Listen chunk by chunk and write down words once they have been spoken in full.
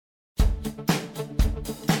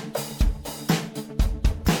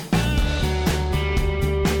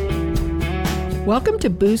Welcome to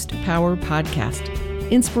Boost Power Podcast.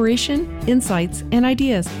 Inspiration, insights, and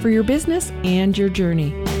ideas for your business and your journey.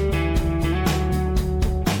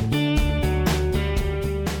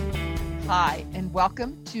 Hi, and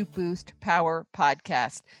welcome to Boost Power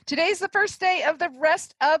Podcast. Today's the first day of the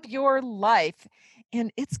rest of your life,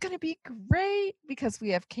 and it's going to be great because we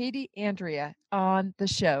have Katie Andrea on the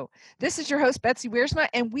show. This is your host, Betsy Wiersma,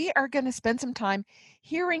 and we are going to spend some time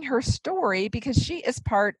hearing her story because she is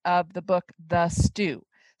part of the book, The Stew,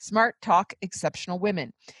 Smart Talk Exceptional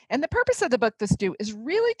Women. And the purpose of the book, The Stew, is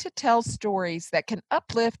really to tell stories that can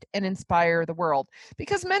uplift and inspire the world.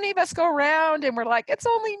 Because many of us go around and we're like, it's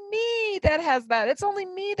only me that has that. It's only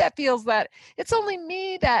me that feels that. It's only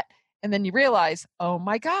me that. And then you realize, oh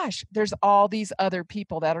my gosh, there's all these other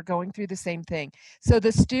people that are going through the same thing. So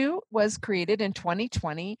The Stew was created in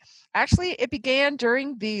 2020. Actually, it began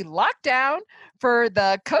during the lockdown for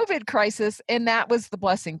the COVID crisis, and that was the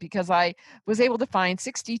blessing because I was able to find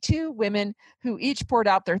 62 women who each poured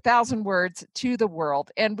out their 1,000 words to the world.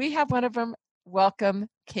 And we have one of them. Welcome,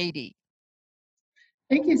 Katie.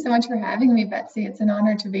 Thank you so much for having me, Betsy. It's an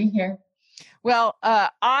honor to be here. Well,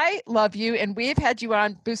 I love you, and we've had you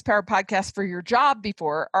on Boost Power Podcast for your job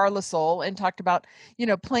before, Arla Soul, and talked about,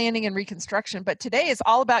 planning and reconstruction. But today is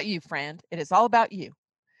all about you, friend. It is all about you.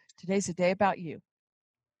 Today's a day about you.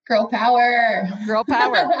 Girl power. Girl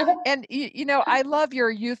power. And, I love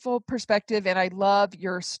your youthful perspective, and I love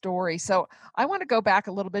your story. So I want to go back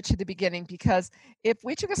a little bit to the beginning, because if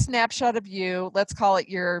we took a snapshot of you, let's call it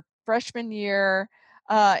your freshman year,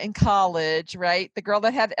 in college, right? The girl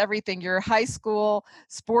that had everything, your high school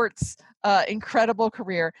sports, incredible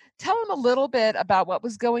career. Tell them a little bit about what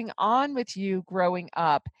was going on with you growing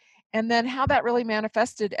up, and then how that really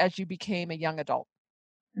manifested as you became a young adult.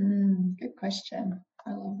 Good question.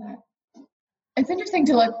 I love that. It's interesting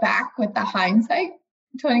to look back with the hindsight,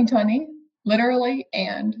 2020, literally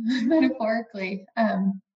and metaphorically.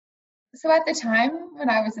 So at the time when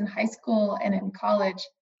I was in high school and in college,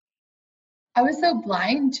 I was so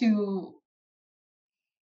blind to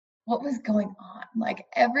what was going on. Like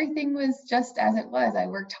everything was just as it was. I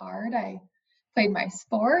worked hard. I played my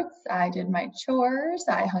sports. I did my chores.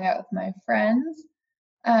 I hung out with my friends.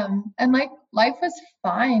 And like life was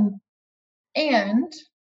fine. And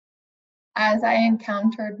as I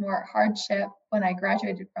encountered more hardship when I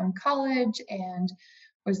graduated from college and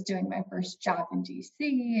was doing my first job in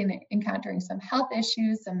DC and encountering some health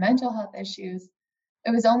issues, some mental health issues, it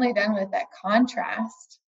was only then with that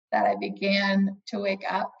contrast that I began to wake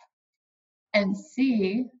up and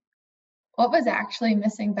see what was actually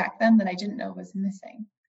missing back then that I didn't know was missing.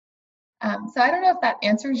 So I don't know if that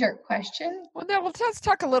answers your question. Well, let's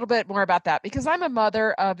talk a little bit more about that, because I'm a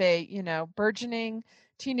mother of a, burgeoning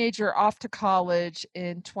teenager off to college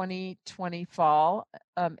in 2020 fall.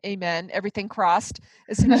 Amen. Everything crossed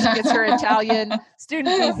as soon as she gets her Italian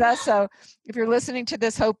student visa. So if you're listening to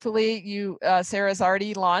this, hopefully Sarah's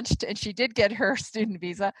already launched and she did get her student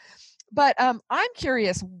visa. But I'm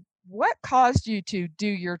curious, what caused you to do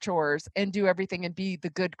your chores and do everything and be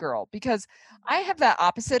the good girl? Because I have that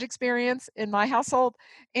opposite experience in my household,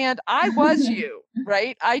 and I was you,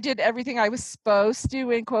 right? I did everything I was supposed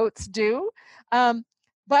to, in quotes, do.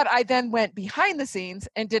 But I then went behind the scenes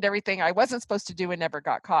and did everything I wasn't supposed to do and never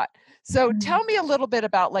got caught. So tell me a little bit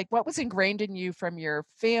about like what was ingrained in you from your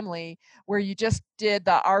family, where you just did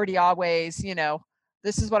the already always,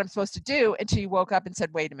 this is what I'm supposed to do, until you woke up and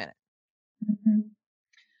said, wait a minute.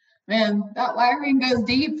 Man, that wiring goes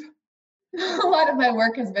deep. A lot of my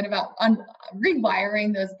work has been about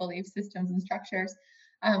rewiring those belief systems and structures.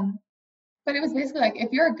 But it was basically like,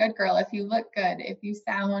 if you're a good girl, if you look good, if you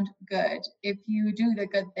sound good, if you do the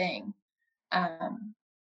good thing,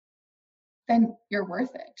 then you're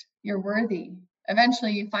worth it. You're worthy.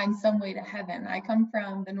 Eventually you find some way to heaven. I come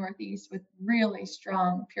from the Northeast with really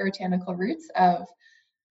strong puritanical roots of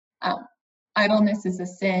idleness is a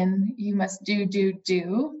sin. You must do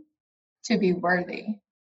to be worthy.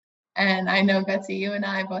 And I know, Betsy, you and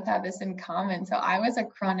I both have this in common. So I was a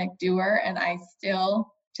chronic doer, and I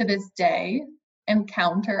still, to this day,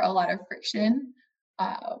 encounter a lot of friction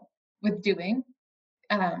with doing.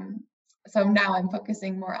 So now I'm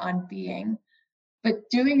focusing more on being. But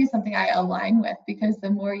doing is something I align with, because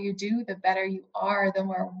the more you do, the better you are, the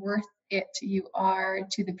more worth it you are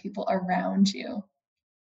to the people around you.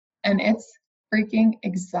 And it's freaking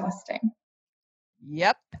exhausting.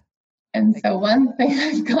 Yep. And so one thing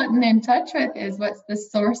I've gotten in touch with is, what's the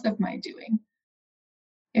source of my doing?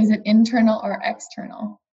 Is it internal or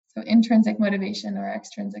external? So intrinsic motivation or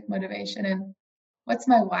extrinsic motivation, and what's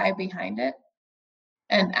my why behind it?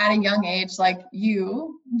 And at a young age, like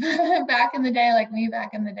you back in the day, like me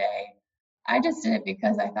back in the day, I just did it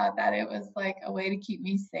because I thought that it was like a way to keep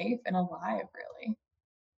me safe and alive, really,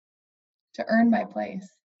 to earn my place.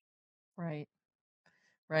 Right.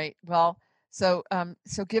 Right. Well, so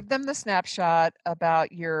give them the snapshot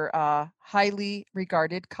about your highly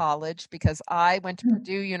regarded college, because I went to Mhm.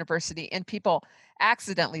 Purdue University and people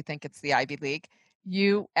accidentally think it's the Ivy League.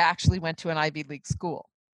 You actually went to an Ivy League school.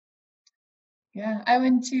 Yeah, I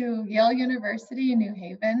went to Yale University in New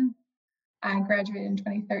Haven. I graduated in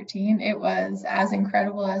 2013. It was as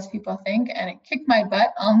incredible as people think, and it kicked my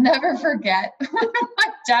butt. I'll never forget when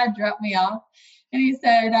my dad dropped me off, and he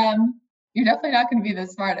said, "You're definitely not going to be the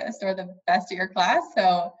smartest or the best of your class,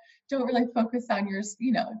 so don't really focus on your,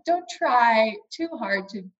 don't try too hard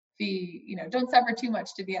to be, don't suffer too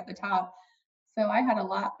much to be at the top." So I had a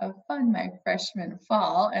lot of fun my freshman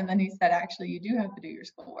fall, and then he said, "Actually, you do have to do your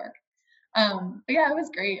schoolwork." But yeah, it was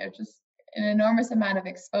great. It just an enormous amount of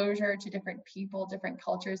exposure to different people, different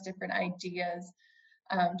cultures, different ideas,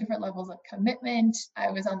 different levels of commitment. I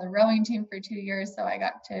was on the rowing team for 2 years, so I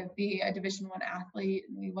got to be a Division I athlete,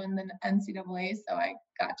 and we won the NCAA. So I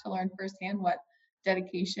got to learn firsthand what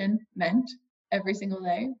dedication meant every single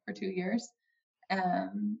day for 2 years. Yeah,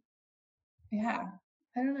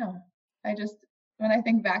 I don't know. I just when I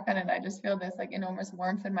think back on it, I just feel this like enormous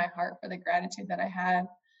warmth in my heart for the gratitude that I had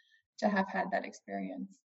to have had that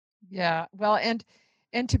experience. Yeah. Well, and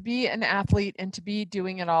to be an athlete and to be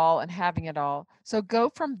doing it all and having it all. So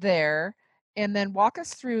go from there and then walk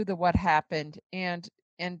us through the what happened, and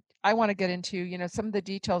I want to get into, some of the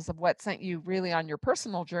details of what sent you really on your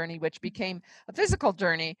personal journey, which became a physical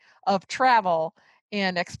journey of travel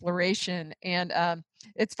and exploration. And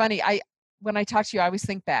it's funny, I when I talk to you, I always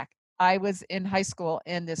think back. I was in high school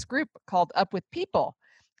and this group called Up With People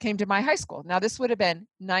came to my high school. Now this would have been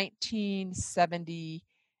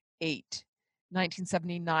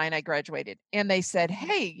 1979 I graduated, and they said,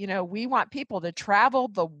 "Hey, we want people to travel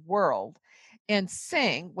the world and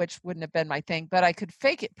sing," which wouldn't have been my thing, but I could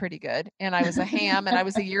fake it pretty good, and I was a ham and I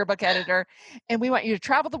was a yearbook editor, "And we want you to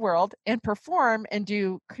travel the world and perform and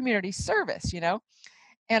do community service."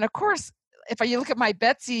 And of course, if you look at my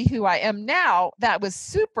Betsy, who I am now, that was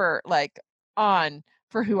super like on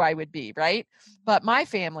for who I would be, right? But my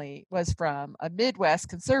family was from a Midwest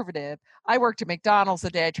conservative. I worked at McDonald's the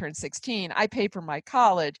day I turned 16. I paid for my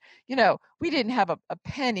college. We didn't have a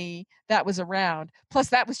penny that was around. Plus,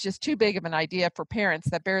 that was just too big of an idea for parents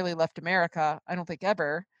that barely left America. I don't think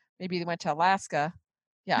ever. Maybe they went to Alaska.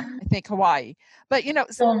 Yeah, I think Hawaii. But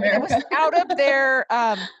Still it was America. out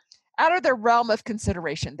of their realm of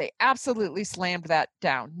consideration. They absolutely slammed that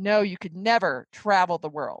down. No, you could never travel the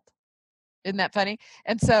world. Isn't that funny?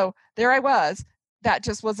 And so there I was. That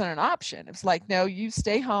just wasn't an option. It was like, no, you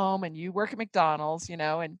stay home and you work at McDonald's,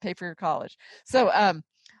 and pay for your college. So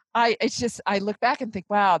I look back and think,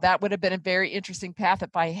 wow, that would have been a very interesting path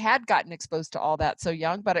if I had gotten exposed to all that so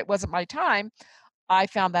young, but it wasn't my time. I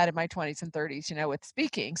found that in my 20s and 30s, with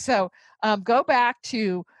speaking. So go back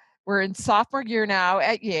to, we're in sophomore year now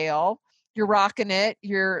at Yale. You're rocking it.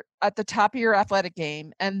 You're at the top of your athletic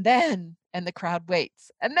game. And the crowd waits.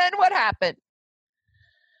 And then what happened?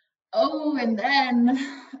 Oh, and then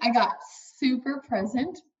I got super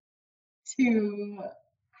present to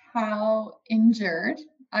how injured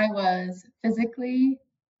I was physically,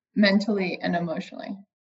 mentally, and emotionally.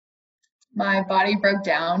 My body broke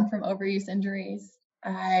down from overuse injuries.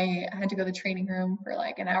 I had to go to the training room for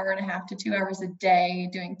like an hour and a half to 2 hours a day,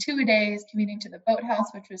 doing 2 a-days, commuting to the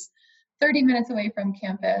boathouse, which was 30 minutes away from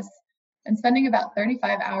campus, and spending about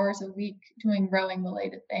 35 hours a week doing rowing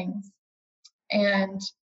related things. And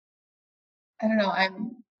I don't know,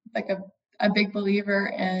 I'm like a big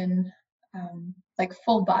believer in like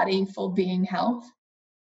full body, full being health.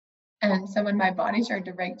 And so when my body started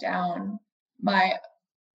to break down, I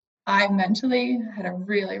mentally had a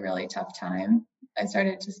really, really tough time. I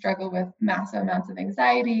started to struggle with massive amounts of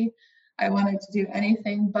anxiety. I wanted to do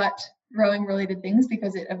anything but rowing related things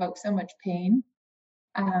because it evokes so much pain.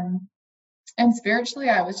 And spiritually,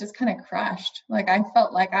 I was just kind of crushed. Like I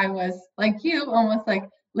felt like I was like you, almost like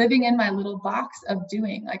living in my little box of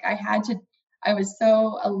doing. Like I was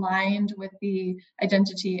so aligned with the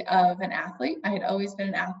identity of an athlete. I had always been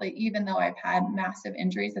an athlete, even though I've had massive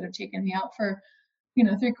injuries that have taken me out for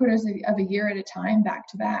 3/4 of a year at a time, back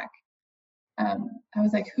to back. I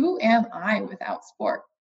was like, who am I without sport?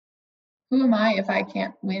 Who am I if I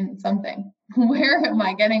can't win something? Where am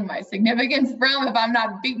I getting my significance from if I'm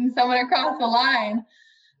not beating someone across the line?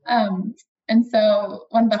 Um, and so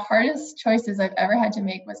one of the hardest choices I've ever had to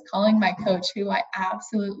make was calling my coach, who I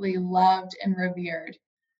absolutely loved and revered,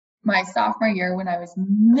 my sophomore year when I was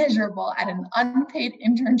miserable at an unpaid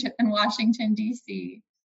internship in Washington, D.C.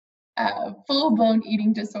 full-blown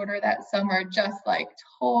eating disorder that summer, just like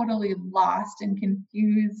totally lost and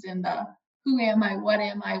confused in the who am I, what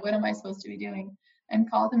am I supposed to be doing? And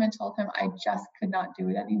called him and told him I just could not do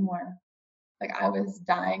it anymore. Like I was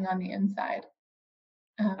dying on the inside.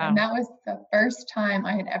 And that was the first time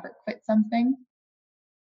I had ever quit something.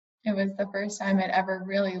 It was the first time I'd ever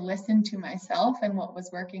really listened to myself and what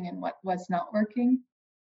was working and what was not working.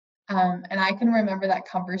 And I can remember that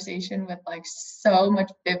conversation with like so much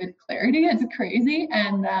vivid clarity. It's crazy.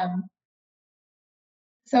 And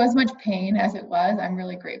so as much pain as it was, I'm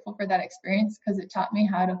really grateful for that experience because it taught me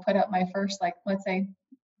how to put up my first, like, let's say,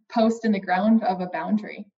 post in the ground of a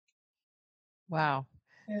boundary. Wow.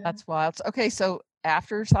 Yeah. That's wild. Okay, so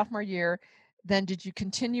after sophomore year, then did you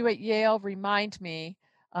continue at Yale? Remind me,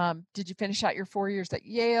 did you finish out your 4 years at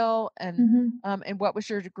Yale? And what was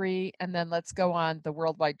your degree? And then let's go on the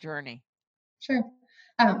worldwide journey. Sure.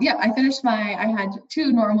 Yeah, I had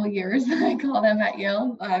 2 normal years, I call them, at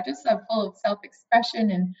Yale, just full of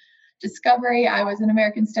self-expression and discovery. I was an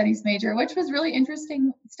American Studies major, which was really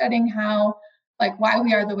interesting, studying how, like, why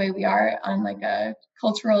we are the way we are on like a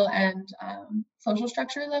cultural and social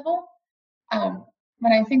structure level.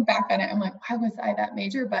 When I think back on it, I'm like, why was I that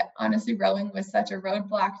major? But honestly, rowing was such a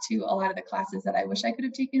roadblock to a lot of the classes that I wish I could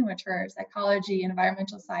have taken, which were psychology and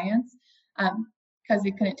environmental science. Because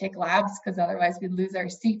we couldn't take labs because otherwise we'd lose our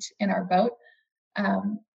seat in our boat. But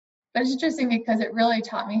it's interesting because it really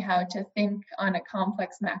taught me how to think on a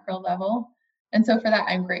complex macro level. And so for that,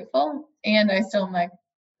 I'm grateful. And I still am like,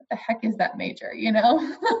 what the heck is that major? You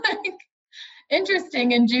know, like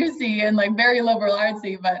interesting and juicy and like very liberal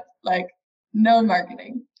artsy, but like no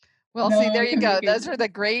marketing. Well, see, there you go. Those are the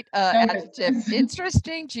great adjectives: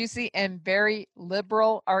 interesting, juicy, and very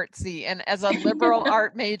liberal artsy. And as a liberal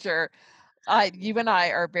art major, you and I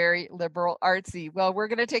are very liberal artsy. Well, we're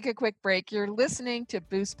going to take a quick break. You're listening to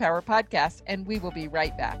Boost Power Podcast, and we will be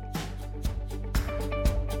right back.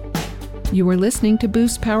 You are listening to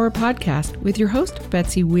Boost Power Podcast with your host,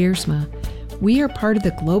 Betsy Wiersma. We are part of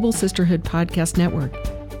the Global Sisterhood Podcast Network,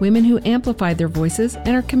 women who amplify their voices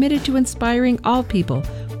and are committed to inspiring all people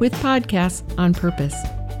with podcasts on purpose.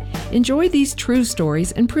 Enjoy these true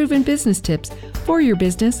stories and proven business tips for your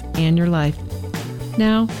business and your life.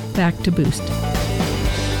 Now, back to Boost.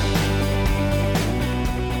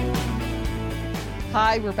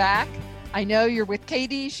 Hi, we're back. I know you're with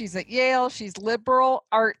Katie. She's at Yale. She's liberal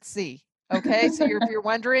artsy. Okay, so if you're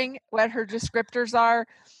wondering what her descriptors are,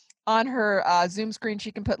 on her Zoom screen,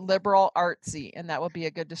 she can put liberal artsy, and that will be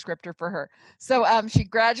a good descriptor for her. So she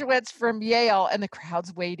graduates from Yale, and the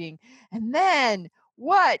crowd's waiting. And then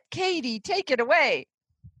what? Katie, take it away.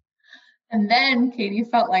 And then Katie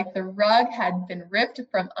felt like the rug had been ripped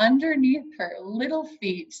from underneath her little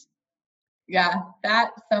feet. Yeah,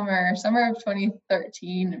 that summer of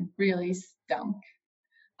 2013 really stunk.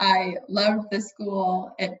 I loved the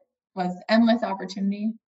school. It was endless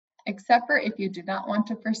opportunity, except for if you did not want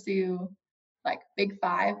to pursue like Big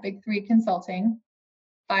 5, Big 3 consulting,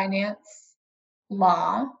 finance,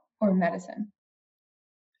 law, or medicine.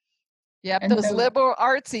 Yep, and those liberal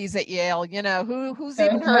artsies at Yale, you know, who's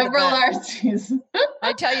even heard of them? Liberal artsies.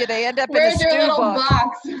 I tell you, they end up in a stew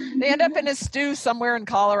book. They end up in a stew somewhere in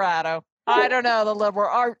Colorado. I don't know, the liberal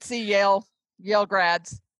artsy Yale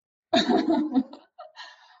grads. I'm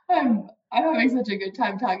having such a good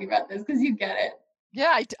time talking about this because you get it.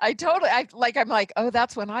 Yeah, I totally, I'm like, oh,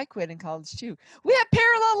 that's when I quit in college too. We have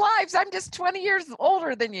parallel lives. I'm just 20 years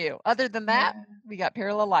older than you. Other than that, we got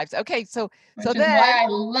parallel lives. Okay, so Which is why I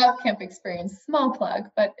love Camp Experience. Small plug,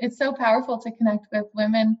 but it's so powerful to connect with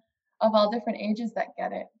women of all different ages that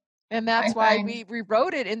get it. And that's why we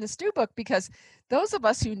rewrote it in the Stew book, because those of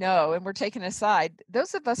us who know, and we're taking aside,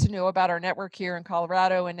 those of us who know about our network here in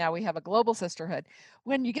Colorado, and now we have a global sisterhood,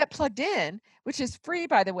 when you get plugged in, which is free,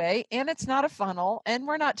 by the way, and it's not a funnel, and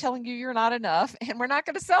we're not telling you you're not enough, and we're not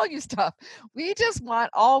going to sell you stuff. We just want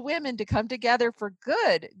all women to come together for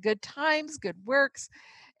good times, good works.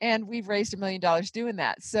 And we've raised $1 million doing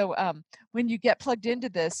that. So when you get plugged into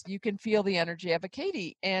this, you can feel the energy of a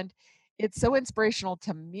Katie. And it's so inspirational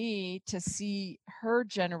to me to see her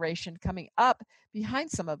generation coming up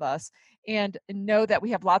behind some of us and know that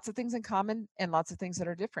we have lots of things in common and lots of things that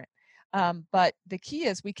are different. But the key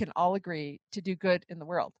is we can all agree to do good in the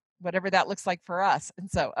world, whatever that looks like for us. And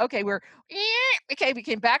so, okay, we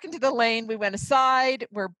came back into the lane. We went aside.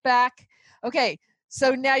 We're back. Okay,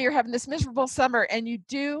 so now you're having this miserable summer, and you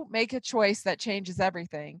do make a choice that changes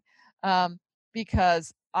everything,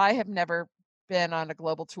 because I have never been on a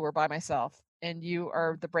global tour by myself, and you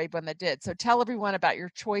are the brave one that did. So tell everyone about your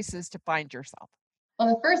choices to find yourself.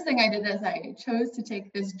 Well, the first thing I did is I chose to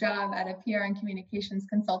take this job at a PR and communications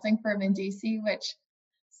consulting firm in DC, which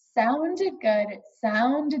sounded good. It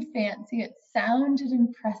sounded fancy. It sounded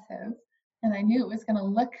impressive. And I knew it was going to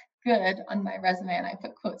look good on my resume. And I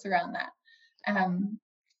put quotes around that. And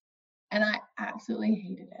I absolutely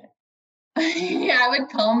hated it. Yeah, I would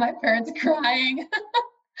call my parents crying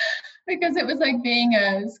because it was like being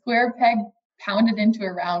a square peg pounded into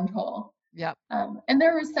a round hole. Yep. And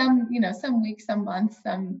there were some, some weeks, some months,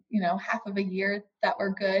 some, half of a year that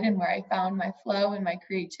were good and where I found my flow and my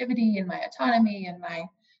creativity and my autonomy and my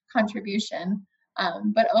contribution.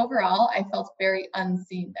 But overall, I felt very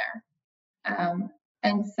unseen there.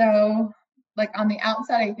 And so like on the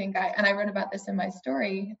outside, I think I wrote about this in my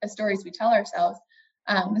story, the stories we tell ourselves.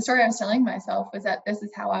 The story I was telling myself was that this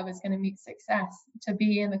is how I was going to meet success, to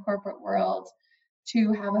be in the corporate world,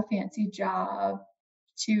 to have a fancy job,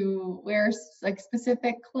 to wear like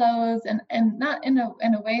specific clothes and not in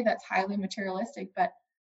a way that's highly materialistic, but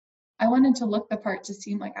I wanted to look the part to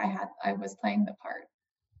seem like I was playing the part,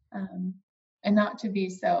 and not to be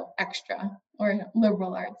so extra or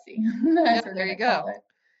liberal artsy. Yeah, there you go.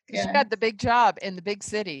 Because you had the big job in the big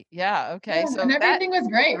city. Yeah. Okay. Yeah, so and everything was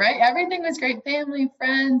great, right? Everything was great. Family,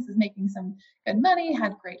 friends, was making some good money,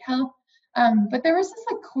 had great health. But there was this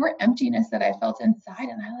like core emptiness that I felt inside,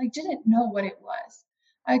 and I like didn't know what it was.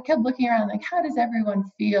 I kept looking around like, how does everyone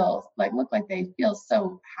feel? Like, look like they feel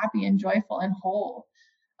so happy and joyful and whole.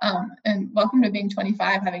 And welcome to being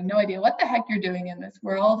 25, having no idea what the heck you're doing in this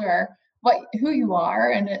world or who you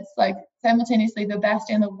are. And it's like simultaneously the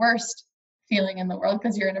best and the worst feeling in the world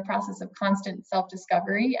because you're in a process of constant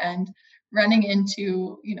self-discovery and running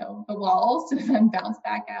into, the walls to then bounce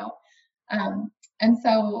back out. And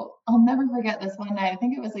so I'll never forget this one night. I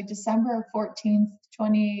think it was like December 14th,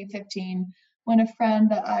 2015, when a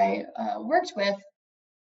friend that I worked with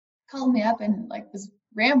called me up and like was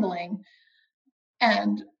rambling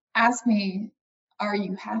and asked me, "Are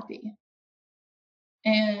you happy?"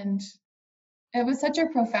 And it was such a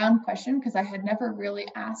profound question because I had never really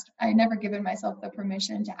asked, I never given myself the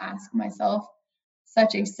permission to ask myself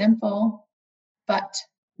such a simple but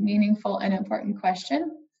meaningful and important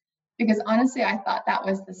question. Because honestly, I thought that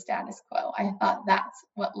was the status quo. I thought that's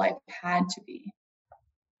what life had to be.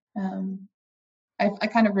 I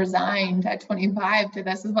kind of resigned at 25 to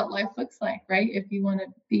this is what life looks like, right? If you want to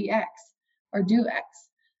be X or do X.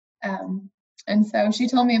 And so she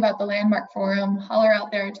told me about the Landmark Forum. Holler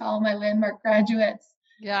out there to all my Landmark graduates.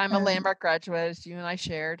 Yeah, I'm a Landmark graduate, as you and I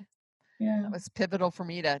shared. Yeah. It was pivotal for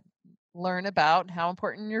me to learn about how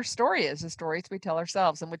important your story is, the stories we tell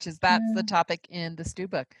ourselves, and that's the topic in the Stu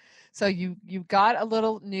book. So you got a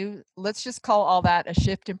little new, let's just call all that a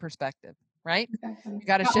shift in perspective, right? Exactly. You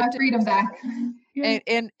got a shift my freedom back. Yeah.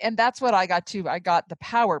 And that's what I got too. I got the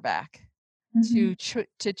power back to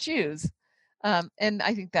choose. And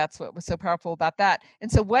I think that's what was so powerful about that.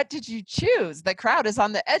 And so what did you choose? The crowd is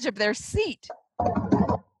on the edge of their seat.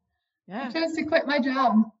 Yeah. I chose to quit my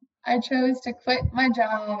job. I chose to quit my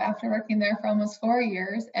job after working there for almost 4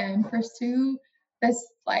 years and pursue this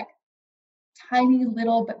like tiny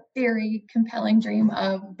little but very compelling dream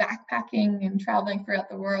of backpacking and traveling throughout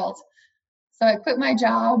the world. So I quit my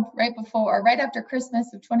job right after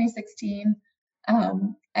Christmas of 2016.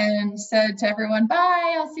 And said to everyone,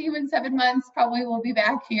 bye, I'll see you in 7 months. Probably we'll be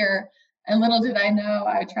back here. And little did I know,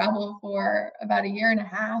 I traveled for about 1.5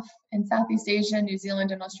 years in Southeast Asia, New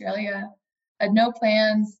Zealand, and Australia. Had no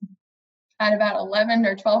plans, had about $11,000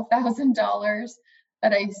 or $12,000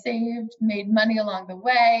 that I saved, made money along the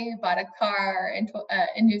way, bought a car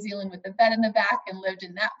in New Zealand with a bed in the back and lived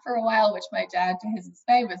in that for a while, which my dad, to his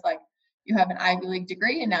dismay, was like, you have an Ivy League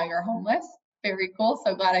degree and now you're homeless. Very cool.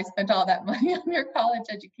 So glad I spent all that money on your college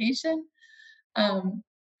education. And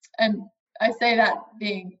I say that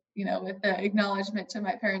being, with the acknowledgement to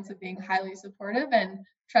my parents of being highly supportive and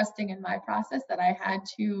trusting in my process that I had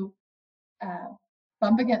to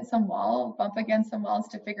bump against some walls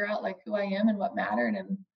to figure out like who I am and what mattered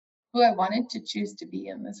and who I wanted to choose to be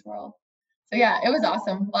in this world. So yeah, it was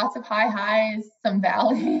awesome. Lots of high highs, some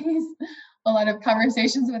valleys. A lot of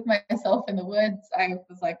conversations with myself in the woods. I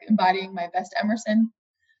was like embodying my best Emerson.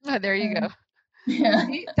 Oh, there you go. Yeah.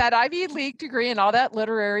 That Ivy League degree and all that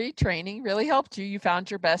literary training really helped you. You found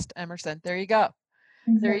your best Emerson. There you go.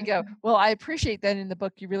 Exactly. There you go. Well, I appreciate that in the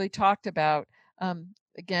book you really talked about,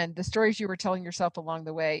 again, the stories you were telling yourself along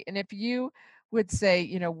the way. And if you would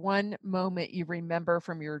say, one moment you remember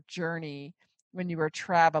from your journey when you were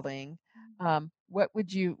traveling, what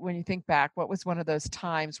would you, when you think back, what was one of those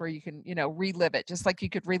times where you can, relive it? Just like you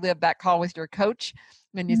could relive that call with your coach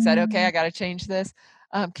when you said, okay, I got to change this.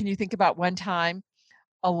 Can you think about one time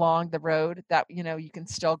along the road that, you can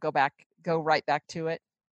still go right back to it?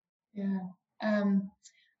 Yeah.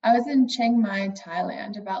 I was in Chiang Mai,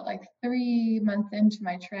 Thailand, about like 3 months into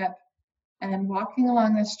my trip, and walking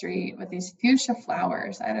along the street with these fuchsia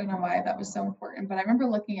flowers. I don't know why that was so important, but I remember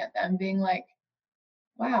looking at them being like,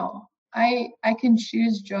 wow, I can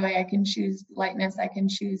choose joy, I can choose lightness, I can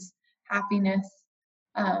choose happiness,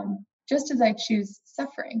 just as I choose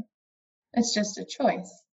suffering. It's just a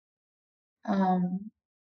choice.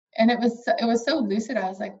 And it was so lucid. I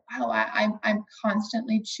was like, wow, I'm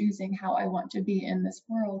constantly choosing how I want to be in this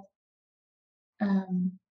world.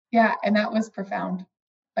 Yeah, and that was profound.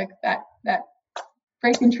 Like that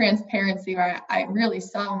break in transparency where I really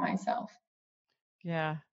saw myself.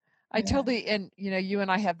 Yeah. I Yeah. totally, and you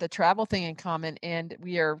and I have the travel thing in common, and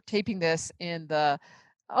we are taping this in the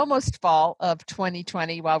almost fall of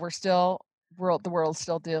 2020 while the world's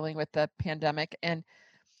still dealing with the pandemic. And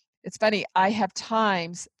it's funny, I have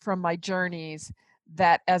times from my journeys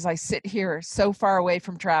that as I sit here so far away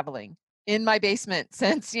from traveling in my basement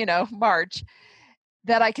since, March,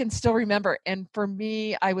 that I can still remember. And for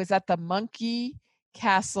me, I was at the Monkey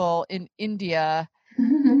Castle in India,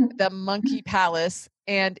 the Monkey Palace,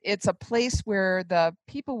 and it's a place where the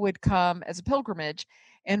people would come as a pilgrimage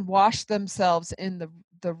and wash themselves in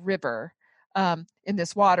the river, in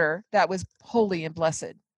this water that was holy and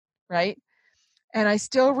blessed, right? And I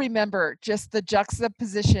still remember just the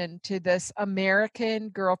juxtaposition to this American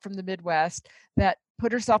girl from the Midwest that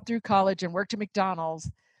put herself through college and worked at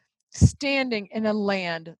McDonald's, standing in a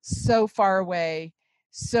land so far away,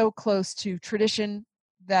 so close to tradition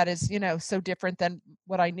that is, so different than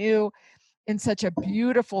what I knew, in such a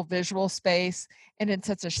beautiful visual space and in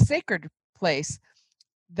such a sacred place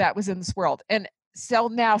that was in this world. And so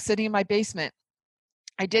now sitting in my basement,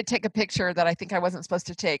 I did take a picture that I think I wasn't supposed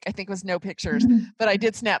to take. I think it was no pictures, but I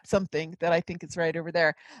did snap something that I think is right over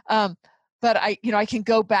there. But I can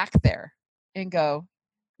go back there and go,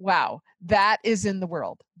 wow, that is in the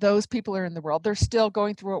world. Those people are in the world. They're still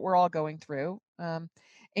going through what we're all going through.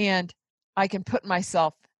 And I can put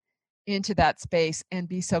myself into that space and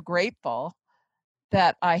be so grateful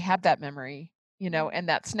that I have that memory, and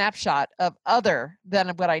that snapshot of other than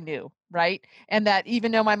what I knew, right? And that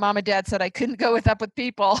even though my mom and dad said I couldn't go with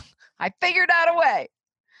people, I figured out a way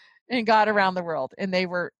and got around the world. And they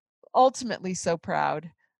were ultimately so proud,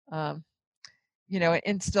 and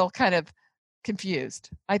still kind of confused.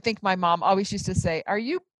 I think my mom always used to say, "Are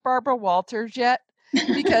you Barbara Walters yet?"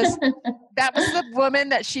 Because that was the woman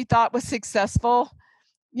that she thought was successful,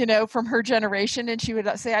 from her generation. And she would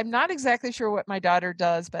say, "I'm not exactly sure what my daughter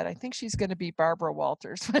does, but I think she's going to be Barbara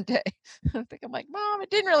Walters one day." I'm like, Mom, it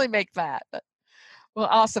didn't really make that. But, well,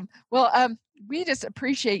 awesome. Well, we just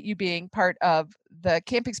appreciate you being part of the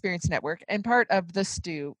Camp Experience Network and part of the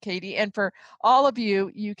Stew, Katie. And for all of you,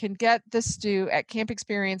 you can get the Stew at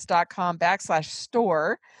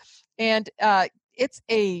campexperience.com/store. And it's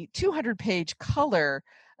a 200-page color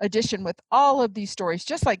edition with all of these stories,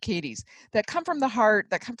 just like Katie's, that come from the heart,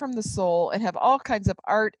 that come from the soul, and have all kinds of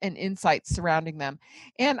art and insights surrounding them.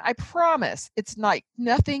 And I promise it's like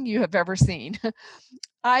nothing you have ever seen.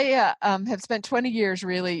 I have spent 20 years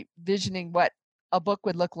really visioning what a book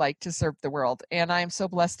would look like to serve the world. And I am so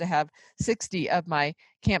blessed to have 60 of my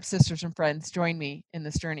camp sisters and friends join me in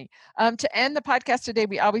this journey. To end the podcast today,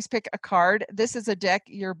 we always pick a card. This is a deck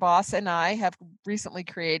your boss and I have recently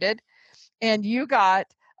created. And you got,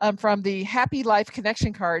 from the Happy Life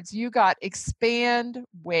Connection cards, you got Expand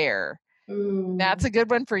Where. Ooh. That's a good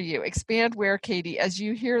one for you. Expand Where, Katie. As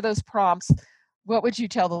you hear those prompts, what would you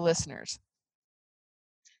tell the listeners?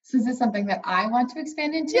 So is this something that I want to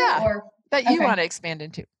expand into? Yeah, or that you want to expand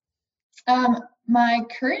into. My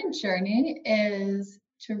current journey is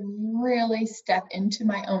to really step into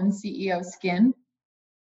my own CEO skin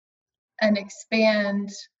and expand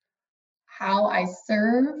how I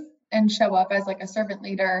serve and show up as like a servant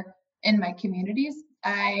leader in my communities.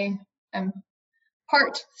 I am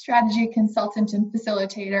part strategy consultant and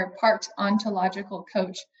facilitator, part ontological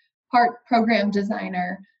coach, part program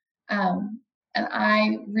designer. And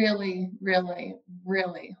I really, really,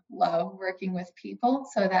 really love working with people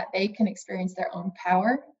so that they can experience their own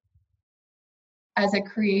power as a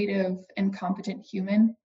creative and competent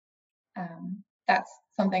human. That's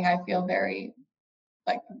something I feel very,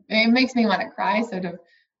 like, it makes me want to cry. So to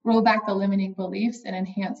roll back the limiting beliefs and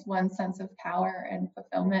enhance one's sense of power and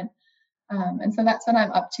fulfillment. And so that's what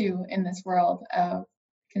I'm up to in this world of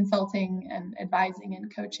consulting and advising and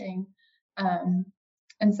coaching. And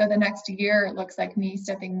so the next year, it looks like me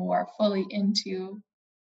stepping more fully into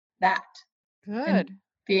that. Good. And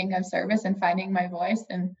being of service and finding my voice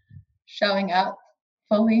and showing up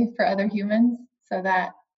fully for other humans so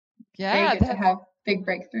that they Yeah, get to have big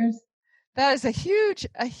breakthroughs. that is a huge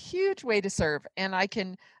way to serve. And I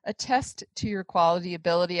can attest to your quality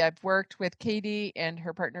ability. I've worked with Katie and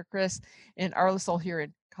her partner, Chris, in Arlesol here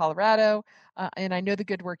in Colorado. And I know the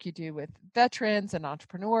good work you do with veterans and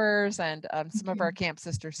entrepreneurs and some of our camp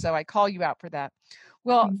sisters. So I call you out for that.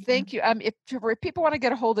 Well, thank you. If people want to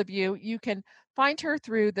get a hold of you, you can find her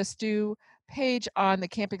through the Stu page on the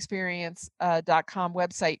campexperience.com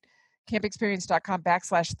website,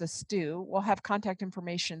 campexperience.com/the Stu. We'll have contact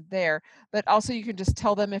information there, but also you can just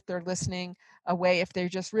tell them if they're listening away, if they're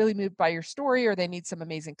just really moved by your story, or they need some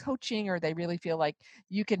amazing coaching, or they really feel like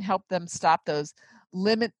you can help them stop those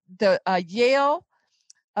Yale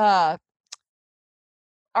art.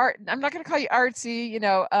 I'm not going to call you artsy,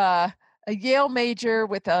 a Yale major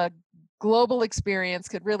with a global experience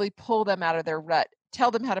could really pull them out of their rut.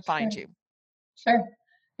 Tell them how to find you. Sure.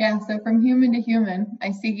 Yeah. So from human to human,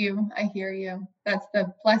 I see you, I hear you. That's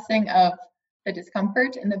the blessing of the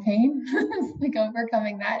discomfort and the pain, like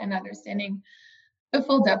overcoming that and understanding the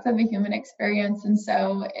full depth of a human experience. And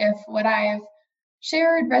so if what I've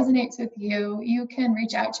shared resonates with you, you can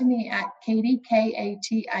reach out to me at Katie,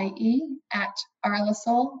 Katie, at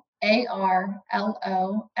Arlesol,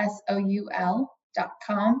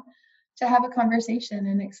 ARLOSOUL.com to have a conversation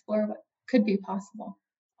and explore what could be possible.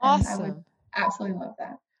 Awesome. And I would absolutely love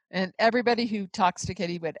that. And everybody who talks to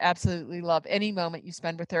Katie would absolutely love any moment you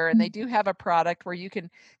spend with her. And they do have a product where you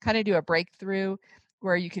can kind of do a breakthrough,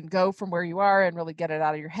 where you can go from where you are and really get it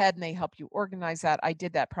out of your head, and they help you organize that. I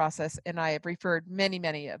did that process, and I have referred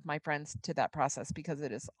many of my friends to that process because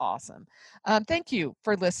it is awesome. Thank you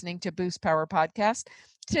for listening to Boost Power Podcast.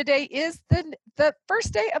 Today is the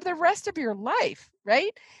first day of the rest of your life,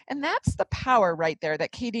 right? And that's the power right there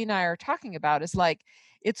that Katie and I are talking about, is like,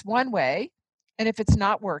 it's one way, and if it's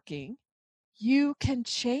not working, you can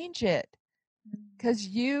change it because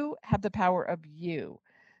you have the power of you.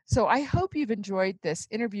 So I hope you've enjoyed this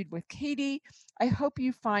interview with Katie. I hope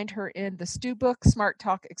you find her in the Stu book, Smart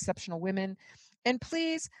Talk Exceptional Women. And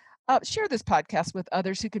please share this podcast with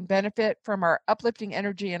others who can benefit from our uplifting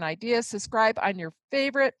energy and ideas. Subscribe on your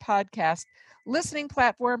favorite podcast listening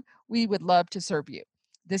platform. We would love to serve you.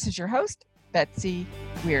 This is your host, Betsy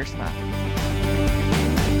Wiersma.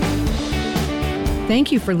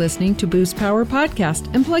 Thank you for listening to Boost Power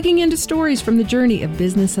Podcast and plugging into stories from the journey of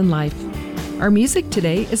business and life. Our music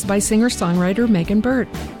today is by singer-songwriter Megan Burt.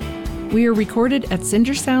 We are recorded at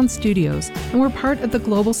Cinder Sound Studios, and we're part of the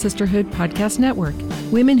Global Sisterhood Podcast Network,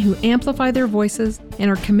 women who amplify their voices and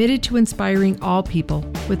are committed to inspiring all people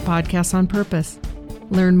with podcasts on purpose.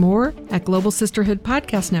 Learn more at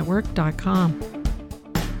globalsisterhoodpodcastnetwork.com.